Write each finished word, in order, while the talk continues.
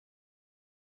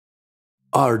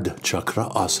Ardha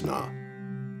Chakrasana.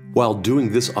 While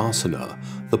doing this asana,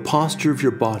 the posture of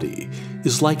your body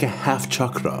is like a half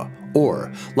chakra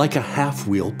or like a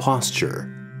half-wheel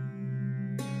posture.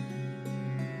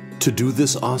 To do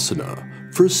this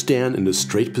asana, first stand in a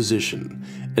straight position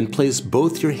and place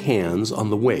both your hands on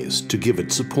the waist to give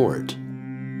it support.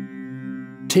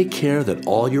 Take care that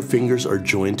all your fingers are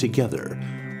joined together,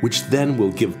 which then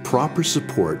will give proper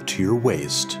support to your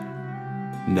waist.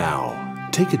 Now,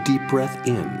 take a deep breath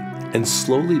in and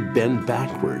slowly bend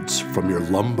backwards from your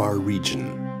lumbar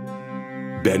region.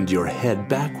 Bend your head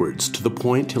backwards to the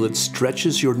point till it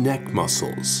stretches your neck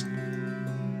muscles.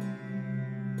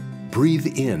 Breathe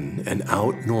in and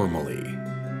out normally.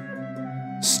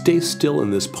 Stay still in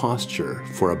this posture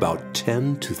for about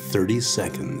 10 to 30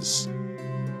 seconds.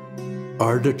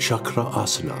 Ardha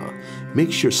Chakrasana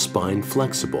makes your spine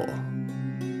flexible.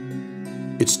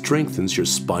 It strengthens your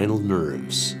spinal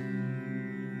nerves.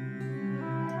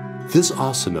 This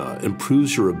asana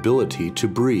improves your ability to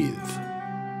breathe.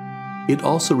 It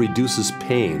also reduces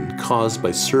pain caused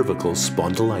by cervical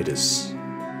spondylitis.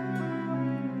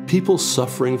 People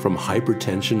suffering from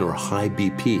hypertension or high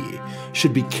BP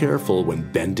should be careful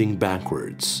when bending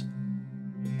backwards.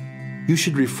 You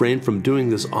should refrain from doing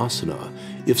this asana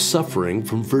if suffering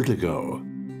from vertigo.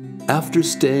 After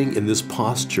staying in this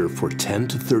posture for 10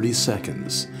 to 30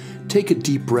 seconds, take a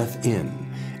deep breath in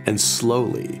and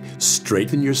slowly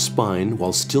straighten your spine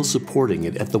while still supporting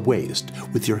it at the waist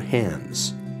with your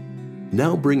hands.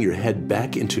 Now bring your head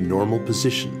back into normal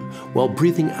position while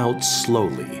breathing out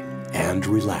slowly and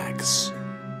relax.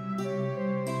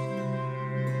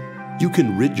 You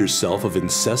can rid yourself of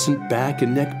incessant back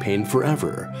and neck pain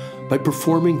forever by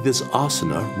performing this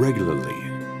asana regularly.